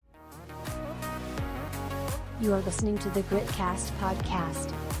You are listening to the GritCast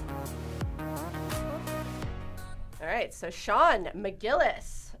Podcast. All right, so Sean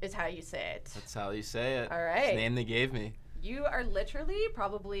Macgillis is how you say it. That's how you say it. All right. It's the name they gave me. You are literally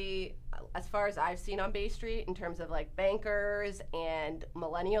probably, as far as I've seen on Bay Street, in terms of like bankers and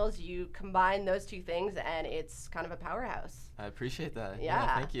millennials, you combine those two things and it's kind of a powerhouse. I appreciate that.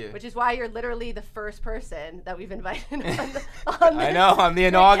 Yeah, Thank you. Which is why you're literally the first person that we've invited on the I know, I'm the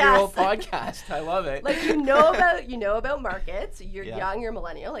inaugural podcast. I love it. Like you know about markets. You're young, you're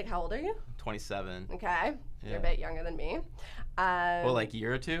millennial. Like how old are you? 27. Okay. Yeah. You're a bit younger than me. Well, like a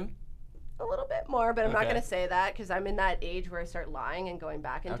year or two? A little bit more, but I'm not going to say that because I'm in that age where I start lying and going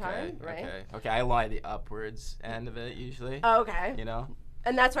back in time, right? Okay, I lie the upwards end of it usually. Oh, okay. You know?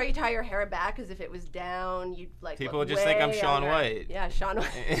 And that's why you tie your hair back, because if it was down, you'd like people look would just think I'm Sean younger. White. Yeah, Sean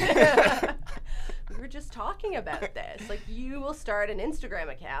White. We were just talking about this. Like, you will start an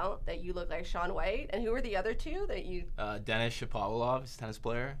Instagram account that you look like Sean White, and who are the other two that you? Denis Shapovalov, he's a tennis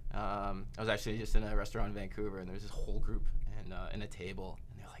player. I was actually just in a restaurant in Vancouver, and there was this whole group in a table,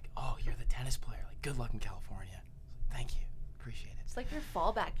 and they're like, "Oh, you're the tennis player. Like, good luck in California." Thank you, appreciate it. It's like your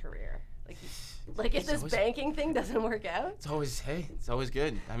fallback career. Like if this banking thing doesn't work out? It's always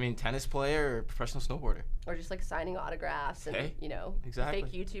good. I mean, tennis player or professional snowboarder. Or just like signing autographs and, exactly.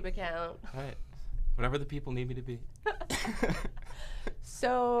 fake YouTube account. Right. Whatever the people need me to be.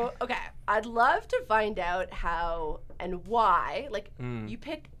 So, okay, I'd love to find out how and why, you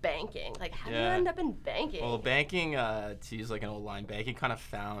picked banking. Like, how do you end up in banking? Well, banking, to use like an old line, banking kind of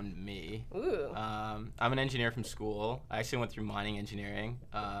found me. Ooh. I'm an engineer from school. I actually went through mining engineering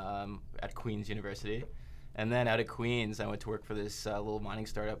at Queen's University. And then out of Queens, I went to work for this little mining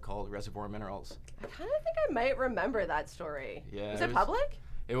startup called Reservoir Minerals. I kind of think I might remember that story. Yeah. Was it public?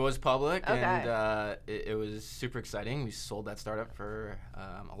 It was public, okay. And it was super exciting. We sold that startup for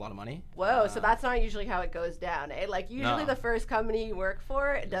a lot of money. Whoa, so that's not usually how it goes down, eh? Like, usually the first company you work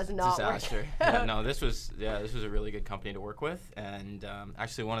for, it does not disaster. work. Yeah, no, this was a really good company to work with, and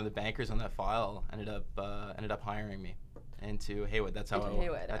actually one of the bankers on that file ended up hiring me into Haywood. That's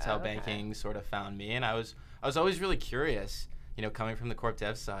how banking sort of found me, and I was always really curious, coming from the corp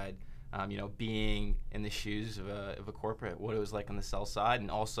dev side. Being in the shoes of a corporate, what it was like on the sell side, and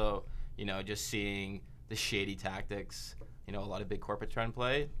also, just seeing the shady tactics, a lot of big corporates try and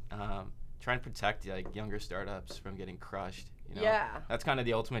play, trying to protect like younger startups from getting crushed. Yeah. That's kind of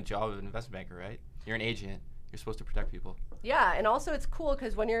the ultimate job of an investment banker, right? You're an agent. You're supposed to protect people. Yeah, and also it's cool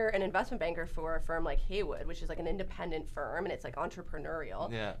because when you're an investment banker for a firm like Haywood, which is like an independent firm and it's like entrepreneurial,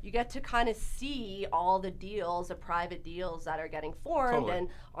 you get to kind of see all the deals, the private deals that are getting formed and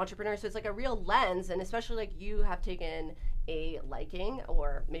entrepreneurs. So it's like a real lens, and especially like you have taken a liking,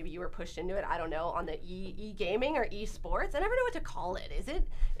 or maybe you were pushed into it, I don't know, on the eGaming or esports. I never know what to call it. Is it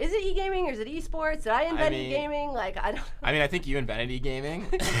eGaming or is it esports? Did I invent eGaming? Like, I don't know. I mean, I think you invented eGaming.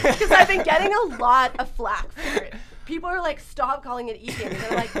 Because I've been getting a lot of flack for it. People are like, stop calling it eGaming. And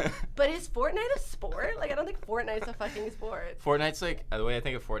I'm like, but is Fortnite a sport? Like, I don't think Fortnite's a fucking sport. Fortnite's like, the way I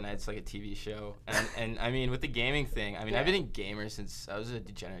think of Fortnite's like a TV show. And I mean, with the gaming thing, I mean, I've been a gamer since I was a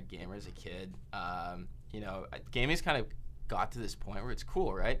degenerate gamer as a kid. Gaming's kind of got to this point where it's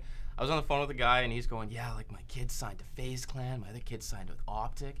cool, right? I was on the phone with a guy and he's going, yeah, like my kid signed to FaZe Clan, my other kid signed with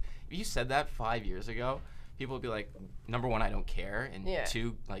Optic. If you said that 5 years ago, people would be like, number one, I don't care, and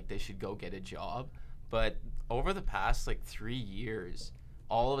two, like they should go get a job. But over the past like 3 years,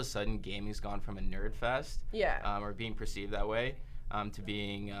 all of a sudden gaming's gone from a nerd fest, or being perceived that way, to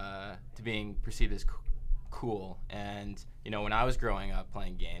being perceived as cool. And when I was growing up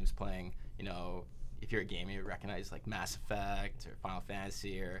playing games, if you're a gamer, you recognize like Mass Effect or Final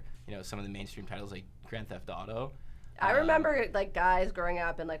Fantasy or some of the mainstream titles like Grand Theft Auto. I remember like guys growing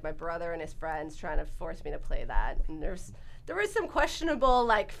up and like my brother and his friends trying to force me to play that, and there was some questionable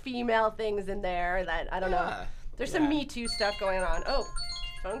like female things in there that I don't know. There's some Me Too stuff going on. Oh,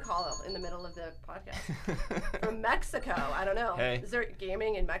 phone call in the middle of the podcast from Mexico. I don't know. Hey. Is there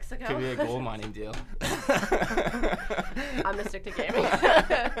gaming in Mexico? Could be a gold mining deal. I'm gonna stick to gaming.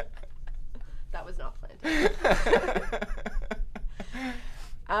 That was not planned.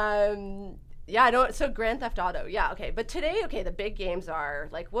 I don't. So Grand Theft Auto, okay. But today, the big games are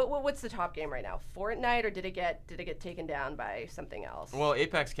like, what's the top game right now? Fortnite, or did it get taken down by something else? Well,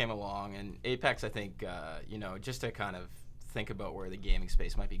 Apex came along, and Apex, I think, just to kind of think about where the gaming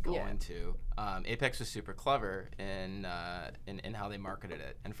space might be going to. Apex was super clever in how they marketed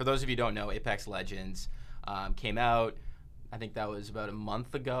it. And for those of you who don't know, Apex Legends came out. I think that was about a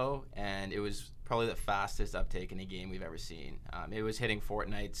month ago, and it was probably the fastest uptake in a game we've ever seen. It was hitting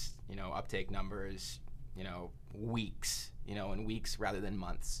Fortnite's, uptake numbers, weeks, in weeks rather than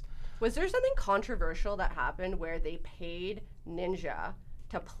months. Was there something controversial that happened where they paid Ninja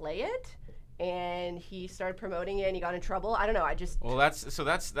to play it, and he started promoting it and he got in trouble? I don't know. Well,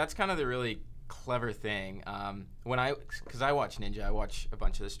 that's kind of the really clever thing. Because I watch Ninja, I watch a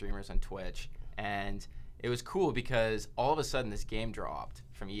bunch of the streamers on Twitch, and it was cool because all of a sudden this game dropped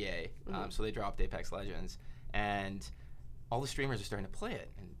from EA. So they dropped Apex Legends, and all the streamers are starting to play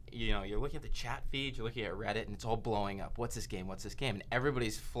it. And you're looking at the chat feed, you're looking at Reddit, and it's all blowing up. What's this game? What's this game? And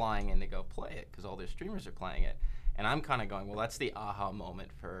everybody's flying in to go play it because all their streamers are playing it. And I'm kind of going, well, that's the aha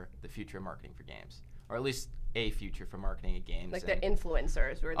moment for the future of marketing for games, or at least a future for marketing of games. Like the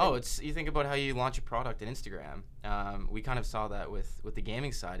influencers. You think about how you launch a product on Instagram. We kind of saw that with the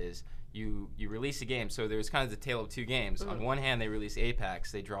gaming side is you release a game. So there's kind of the tale of two games. On one hand, they release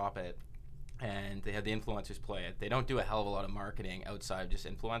Apex, they drop it, and they have the influencers play it. They don't do a hell of a lot of marketing outside of just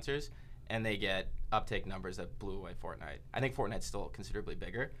influencers, and they get uptake numbers that blew away Fortnite. I think Fortnite's still considerably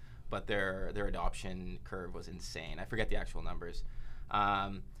bigger, but their adoption curve was insane. I forget the actual numbers.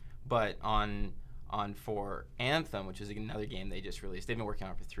 But for Anthem, which is another game they just released, they've been working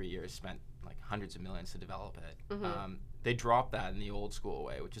on it for 3 years, spent like hundreds of millions to develop it. They dropped that in the old school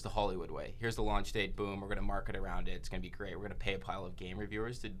way, which is the Hollywood way. Here's the launch date, boom, we're going to market around it, it's going to be great, we're going to pay a pile of game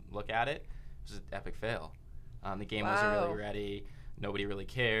reviewers to look at it. It was an epic fail. The game wasn't really ready, nobody really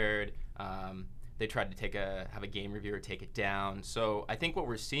cared. They tried to have a game reviewer take it down. So I think what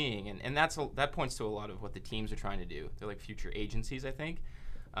we're seeing, and that points to a lot of what the teams are trying to do. They're like future agencies, I think.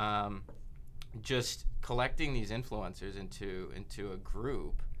 Just collecting these influencers into a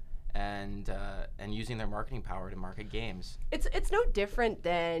group and using their marketing power to market games. It's no different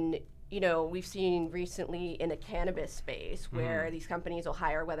than we've seen recently in the cannabis space where these companies will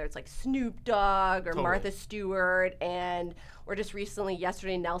hire, whether it's like Snoop Dogg or Martha Stewart, or just recently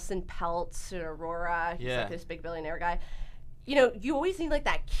yesterday Nelson Peltz in Aurora. He's like this big billionaire guy. You always need like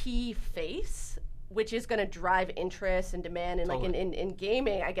that key face, which is going to drive interest and demand. And like in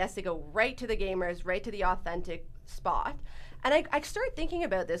gaming, I guess they go right to the gamers, right to the authentic spot. And I started thinking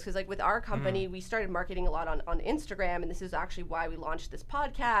about this because like with our company, we started marketing a lot on Instagram, and this is actually why we launched this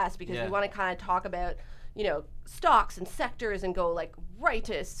podcast, because we want to kind of talk about, stocks and sectors and go like right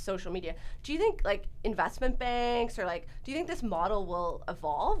to social media. Do you think like investment banks do you think this model will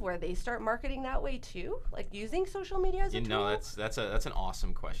evolve where they start marketing that way too? Like using social media as a tool? That's an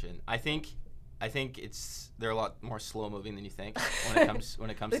awesome question. I think they're a lot more slow moving than you think when it comes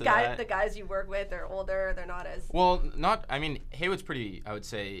to that. The guys you work with, they're older, they're not as Haywood's pretty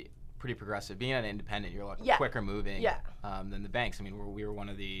progressive. Being an independent, you're a lot quicker moving than the banks. I mean, we were one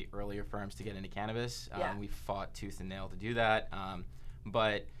of the earlier firms to get into cannabis. We fought tooth and nail to do that.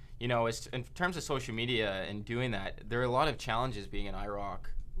 But in terms of social media and doing that, there are a lot of challenges being an IROC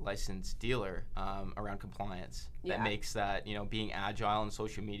licensed dealer around compliance. That makes that being agile in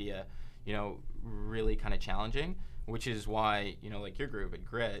social media really kind of challenging, which is why, like your group at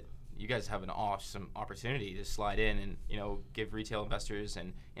Grit, you guys have an awesome opportunity to slide in and, give retail investors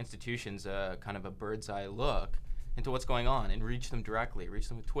and institutions a kind of a bird's eye look into what's going on and reach them directly, reach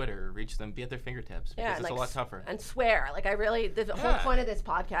them with Twitter, be at their fingertips, because it's a lot tougher. And swear. Like the whole point of this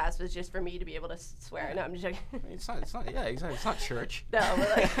podcast was just for me to be able to swear. No, I'm just joking. It's not, exactly. It's not church. No,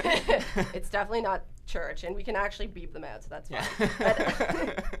 but it's definitely not church, and we can actually beep them out, so that's fine.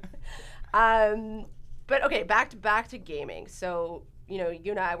 But okay, back to gaming. So, you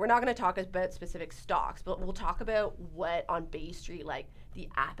and I, we're not going to talk about specific stocks, but we'll talk about what on Bay Street, like the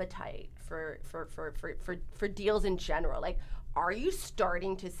appetite for deals in general. Like, are you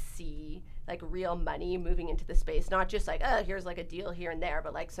starting to see like real money moving into the space? Not just like, here's like a deal here and there,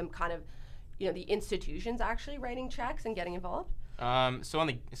 but like some kind of, the institutions actually writing checks and getting involved? So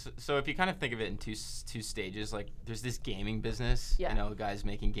if you kind of think of it in two stages, like there's this gaming business, guys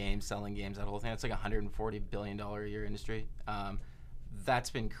making games, selling games, that whole thing. It's like $140 billion a year industry. That's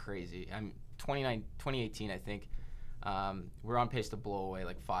been crazy. 2018, I think, we're on pace to blow away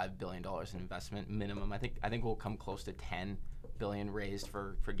like $5 billion in investment minimum. I think we'll come close to $10 billion raised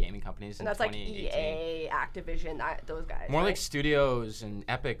for gaming companies in 2018. That's like EA, Activision, those guys. More like studios, and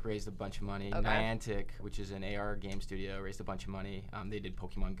Epic raised a bunch of money. Okay. Niantic, which is an AR game studio, raised a bunch of money. They did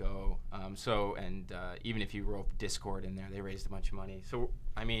Pokemon Go. Even if you rope Discord in there, they raised a bunch of money. So,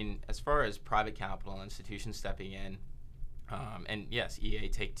 I mean, as far as private capital and institutions stepping in, and yes, EA,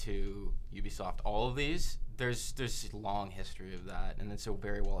 Take-Two, Ubisoft, all of these, there's a long history of that, and it's a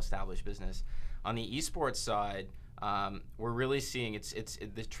very well-established business. On the esports side, we're really seeing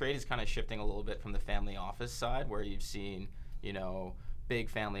the trade is kind of shifting a little bit from the family office side, where you've seen, big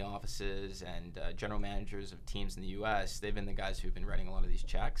family offices and general managers of teams in the U.S. They've been the guys who've been writing a lot of these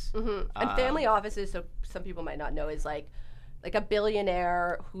checks. And family offices, so some people might not know, is like like a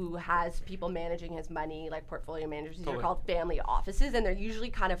billionaire who has people managing his money, like portfolio managers. These are called family offices, and they're usually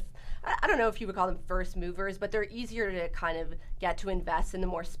kind of, I don't know if you would call them first movers, but they're easier to kind of get to invest in the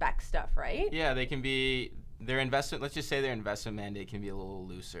more spec stuff, right? Yeah, they can be. Their investment, let's just say their investment mandate can be a little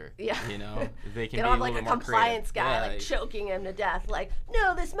looser. Yeah. You know, they can they be don't have a like little a more compliance creative. guy like choking him to death. Like,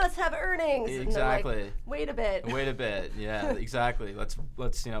 no, this must have earnings. Exactly. And like, wait a bit. Wait a bit. Yeah, exactly. Let's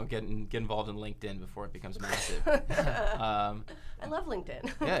get involved in LinkedIn before it becomes massive. I love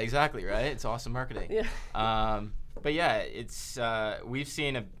LinkedIn. Yeah, exactly. Right. It's awesome marketing. Yeah. But yeah, it's we've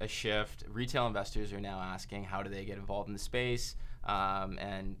seen a shift. Retail investors are now asking, how do they get involved in the space?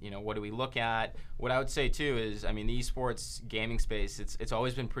 And what do we look at? What I would say too is, I mean, the esports gaming space, it's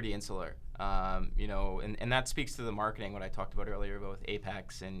always been pretty insular. And that speaks to the marketing, what I talked about earlier about with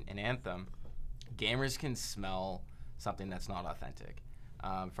Apex and Anthem. Gamers can smell something that's not authentic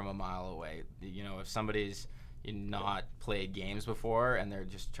from a mile away. If somebody's not played games before and they're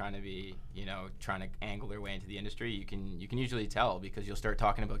just trying to trying to angle their way into the industry, you can usually tell, because you'll start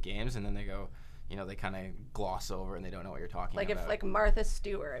talking about games and then they go, they kind of gloss over and they don't know what you're talking about. Like if like Martha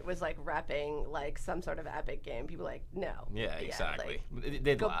Stewart was like repping like some sort of Epic game, people are like, no. Yeah, exactly. Like,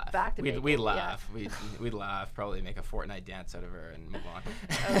 they'd go laugh. Back to we'd laugh. Yeah. We'd laugh. Probably make a Fortnite dance out of her and move on.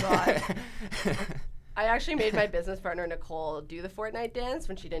 Oh God. I actually made my business partner Nicole do the Fortnite dance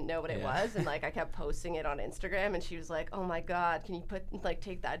when she didn't know what it was, and like I kept posting it on Instagram, and she was like, "Oh my God, can you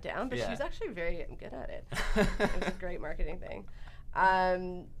take that down?" But she was actually very good at it. It was a great marketing thing.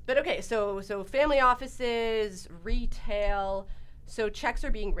 But okay, so family offices, retail, so checks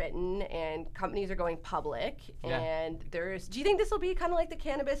are being written and companies are going public. Yeah. And do you think this will be kind of like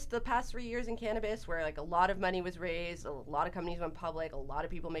the past 3 years in cannabis, where like a lot of money was raised, a lot of companies went public, a lot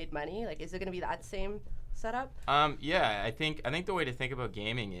of people made money? Like, is it going to be that same setup? Yeah, I think the way to think about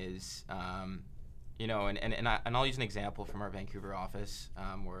gaming is, and I'll use an example from our Vancouver office,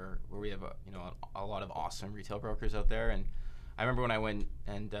 where we have a lot of awesome retail brokers out there. And I remember when I went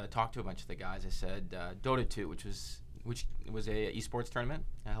and talked to a bunch of the guys, I said Dota 2, which was a esports tournament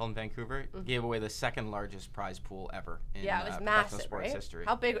held in Vancouver, gave away the second largest prize pool ever in it was professional massive, sports right? history.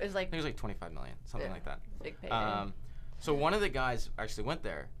 How big? It was like, I think it was like 25 million, something like that. Big payday. So one of the guys actually went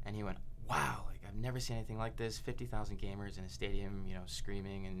there and he went, wow, like I've never seen anything like this. 50,000 gamers in a stadium,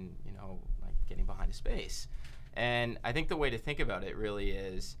 screaming and like getting behind a space. And I think the way to think about it really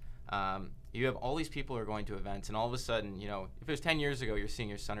is, you have all these people who are going to events, and all of a sudden, if it was 10 years ago, you're seeing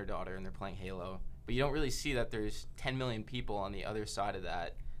your son or daughter and they're playing Halo, but you don't really see that there's 10 million people on the other side of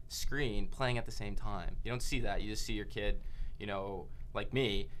that screen playing at the same time. You don't see that. You just see your kid, like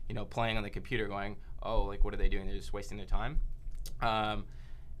me, playing on the computer going, oh, like what are they doing? They're just wasting their time.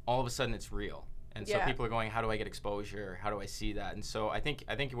 All of a sudden it's real. And so people are going, how do I get exposure? How do I see that? And so I think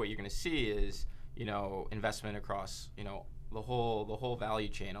what you're going to see is, investment across, the whole value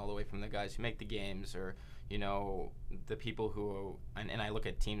chain, all the way from the guys who make the games, or the people who, and I look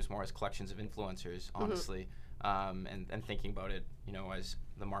at teams more as collections of influencers, honestly, and thinking about it, as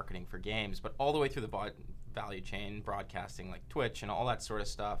the marketing for games, but all the way through the value chain, broadcasting like Twitch and all that sort of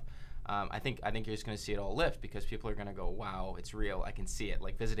stuff. I think you're just going to see it all lift, because people are going to go, wow, it's real. I can see it.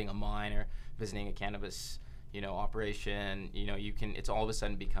 Like visiting a mine or visiting a cannabis operation, it's all of a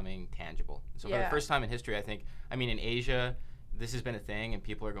sudden becoming tangible. So for the first time in history, in Asia, this has been a thing, and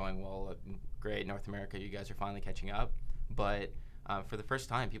people are going, well, great, North America, you guys are finally catching up. But for the first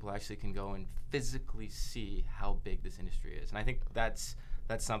time, people actually can go and physically see how big this industry is. And I think that's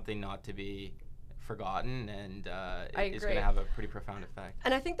something not to be forgotten, and it's going to have a pretty profound effect.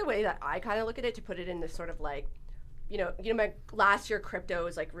 And I think the way that I kind of look at it, to put it in this sort of like, my last year crypto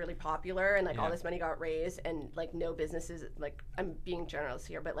was like really popular, and like all this money got raised, and like no businesses, like I'm being generous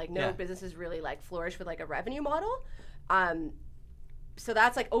here, but like no businesses really like flourished with like a revenue model. So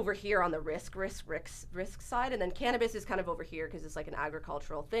that's like over here on the risk side, and then cannabis is kind of over here because it's like an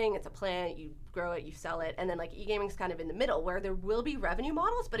agricultural thing. It's a plant, you grow it, you sell it, and then like eGaming's kind of in the middle, where there will be revenue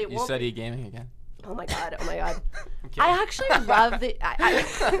models, but it won't. You said eGaming again. Oh my god! I actually love the.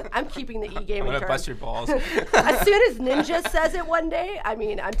 I'm keeping the eGaming term. I'm gonna bust your balls. As soon as Ninja says it one day, I'm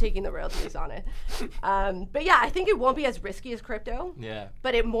taking the royalties on it. But yeah, I think it won't be as risky as crypto. Yeah.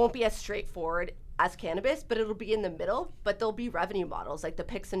 But it won't be as straightforward as cannabis. But it'll be in the middle. But there'll be revenue models, like the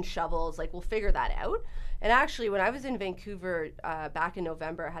picks and shovels. Like we'll figure that out. And actually, when I was in Vancouver back in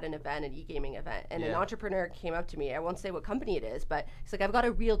November, I had an event, an eGaming event, and an entrepreneur came up to me. I won't say what company it is, but he's like, I've got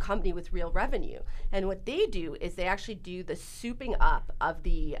a real company with real revenue. And what they do is they actually do the souping up of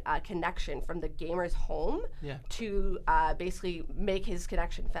the connection from the gamer's home to basically make his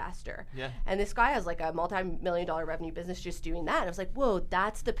connection faster. Yeah. And this guy has like a multi-million-dollar revenue business just doing that. And I was like, whoa,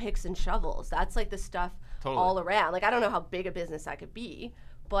 that's the picks and shovels. That's like the stuff all around. Like, I don't know how big a business that could be,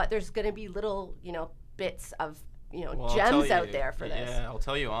 but there's going to be little, bits of, gems out there for this. Yeah, I'll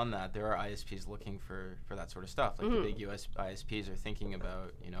tell you on that. There are ISPs looking for that sort of stuff. Like the big US ISPs are thinking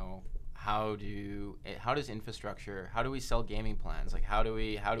about, how does infrastructure, how do we sell gaming plans? Like, how do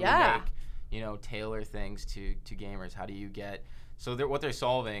we make, tailor things to gamers? How do you get, so what they're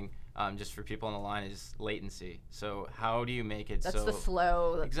solving, just for people on the line, is latency. So how do you make it That's the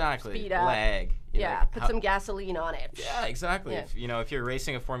slow, exactly, speed up. lag. Put some gasoline on it. Yeah, exactly. Yeah. If you're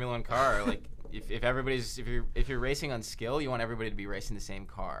racing a Formula 1 car, like, if you're racing on skill, you want everybody to be racing the same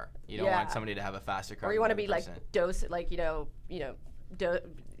car. You don't want somebody to have a faster car. Or you want to be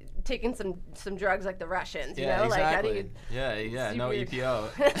taking some drugs like the Russians. Yeah, exactly. Like, how do you? No EPO.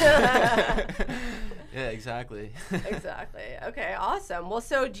 Yeah, exactly. Exactly. Okay, awesome. Well,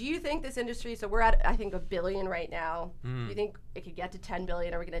 so do you think this industry? So we're at, I think, $1 billion right now. Do you think it could get to 10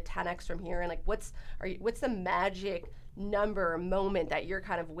 billion? Are we going to 10x from here? And like, what's the magic number or moment that you're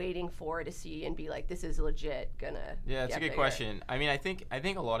kind of waiting for to see and be like, this is legit gonna? Yeah, it's a good question. I mean, I think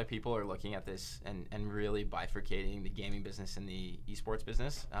a lot of people are looking at this and really bifurcating the gaming business and the esports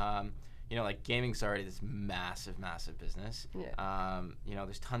business. Like, gaming's already this massive business. Yeah.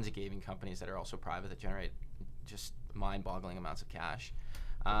 There's tons of gaming companies that are also private that generate just mind-boggling amounts of cash.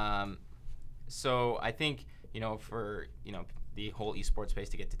 So I think, for, the whole esports space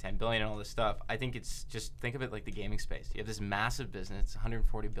to get to 10 billion and all this stuff, I think it's just, think of it like the gaming space. You have this massive business,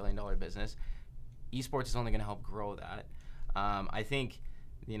 $140 billion business. Esports is only going to help grow that. I think,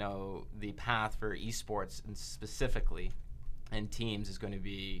 the path for esports and specifically and teams is going to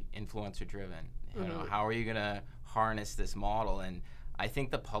be influencer driven. How are you going to harness this model? And I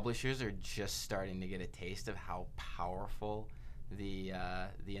think the publishers are just starting to get a taste of how powerful the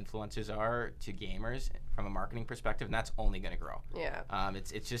influencers are to gamers from a marketing perspective, and that's only going to grow. Yeah.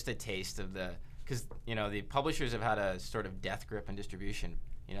 It's just a taste of because the publishers have had a sort of death grip on distribution.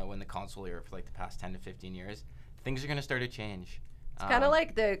 In the console era for like the past 10 to 15 years, things are going to start to change. It's kind of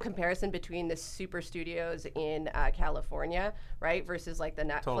like the comparison between the super studios in California, right, versus like the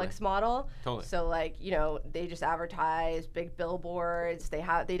Netflix model. Totally. So like, they just advertise big billboards. They'd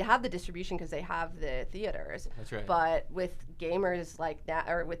have the distribution because they have the theaters. That's right. But with gamers like that,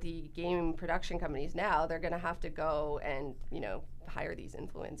 or with the game production companies now, they're gonna have to go and hire these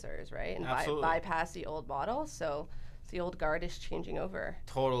influencers, right, and bypass the old model. So the old guard is changing over.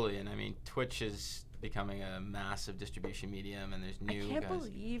 Totally, and I mean, Twitch is becoming a massive distribution medium, and there's new I can't guys.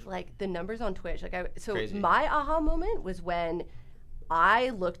 believe like the numbers on Twitch. Crazy. My aha moment was when I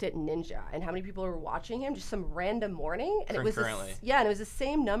looked at Ninja and how many people were watching him just some random morning, and it was and it was the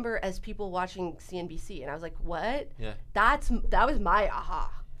same number as people watching CNBC, and I was like, what? Yeah. That was my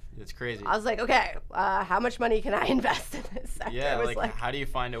aha. It's crazy. I was like, okay, how much money can I invest in this sector? Yeah, like how do you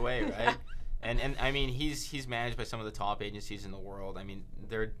find a way, right? And I mean, he's managed by some of the top agencies in the world. I mean,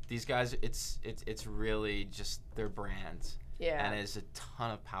 these guys. It's really just their brands. Yeah. And there's a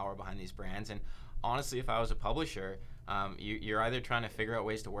ton of power behind these brands. And honestly, if I was a publisher, you're either trying to figure out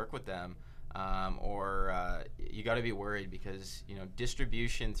ways to work with them, or you got to be worried because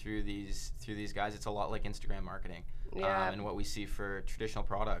distribution through these guys. It's a lot like Instagram marketing. Yeah. And what we see for traditional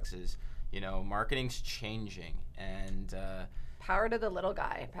products is marketing's changing and. Power to the little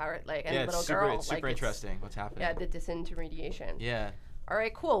guy, and yeah, little super, girl. It's super interesting what's happening. Yeah, the disintermediation. Yeah. All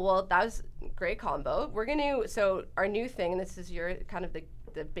right, cool. Well, that was a great combo. So our new thing, and this is your kind of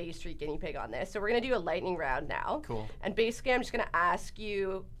the Bay Street guinea pig on this. So we're gonna do a lightning round now. Cool. And basically, I'm just gonna ask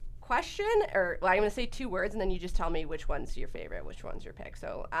you question, I'm gonna say 2 words, and then you just tell me which one's your favorite, which one's your pick.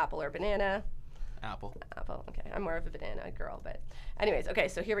 So apple or banana. Apple. Apple. Okay, I'm more of a banana girl, but anyways, okay.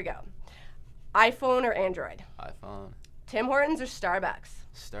 So here we go. iPhone or Android? iPhone. Tim Hortons or Starbucks?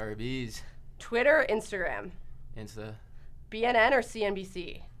 Starbucks. Twitter or Instagram? Insta. BNN or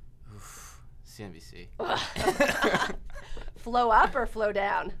CNBC? Oof, CNBC. Flow up or flow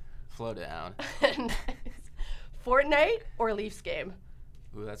down? Flow down. Fortnite or Leafs game?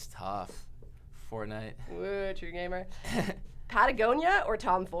 Ooh, that's tough. Fortnite. Ooh, true gamer. Patagonia or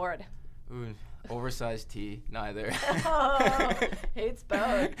Tom Ford? Ooh, oversized tee. Neither. Oh, hates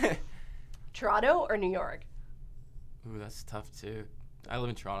both. Toronto or New York? Ooh, that's tough too. I live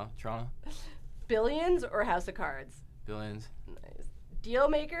in Toronto. Billions or House of Cards? Billions. Nice. Deal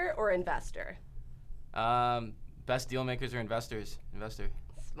maker or investor? Best deal makers are investors. Investor.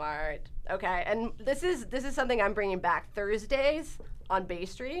 Smart. Okay, and this is something I'm bringing back. Thursdays on Bay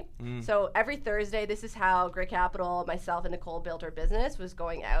Street. So every Thursday, this is how Grit Capital, myself, and Nicole built our business, was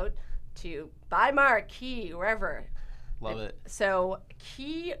going out to buy Mark, Key, wherever. Love it. So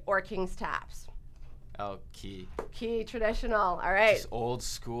Key or King's Taps? Oh, Key. Key, traditional. All right. Just old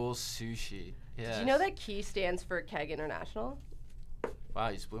school sushi. Yes. Did you know that KEY stands for Keg International? Wow,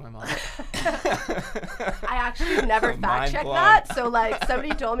 you just blew my mind. I actually never fact checked that, so like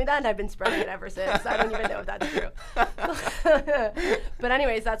somebody told me that, and I've been spreading it ever since. I don't even know if that's true. But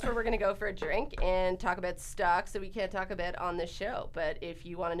anyways, that's where we're gonna go for a drink and talk about stocks that we can't talk about on this show. But if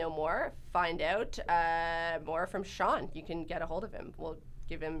you want to know more, find out more from Sean. You can get a hold of him. We'll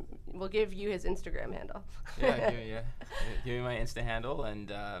give you his Instagram handle. Give me my Insta handle,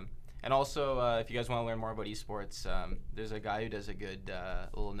 and also, if you guys want to learn more about esports, there's a guy who does a good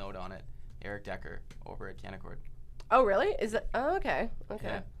little note on it, Eric Decker, over at Canaccord. Oh, really? Is it? Oh, okay.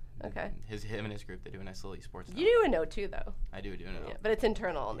 Yeah. Okay. Him and his group, they do a nice little esports stuff. You do a note too, though. I do a note. Yeah, but it's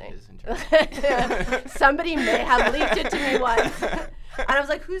internal only. It is internal. Somebody may have leaked it to me once. And I was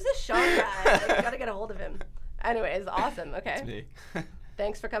like, who's this Sean guy? I gotta get a hold of him. Anyways, awesome. Okay. It's me.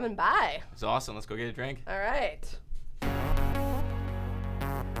 Thanks for coming by. It's awesome. Let's go get a drink. All right.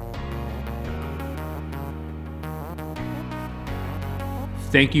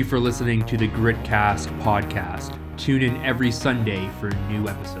 Thank you for listening to the GritCast Podcast. Tune in every Sunday for new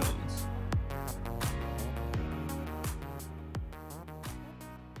episodes.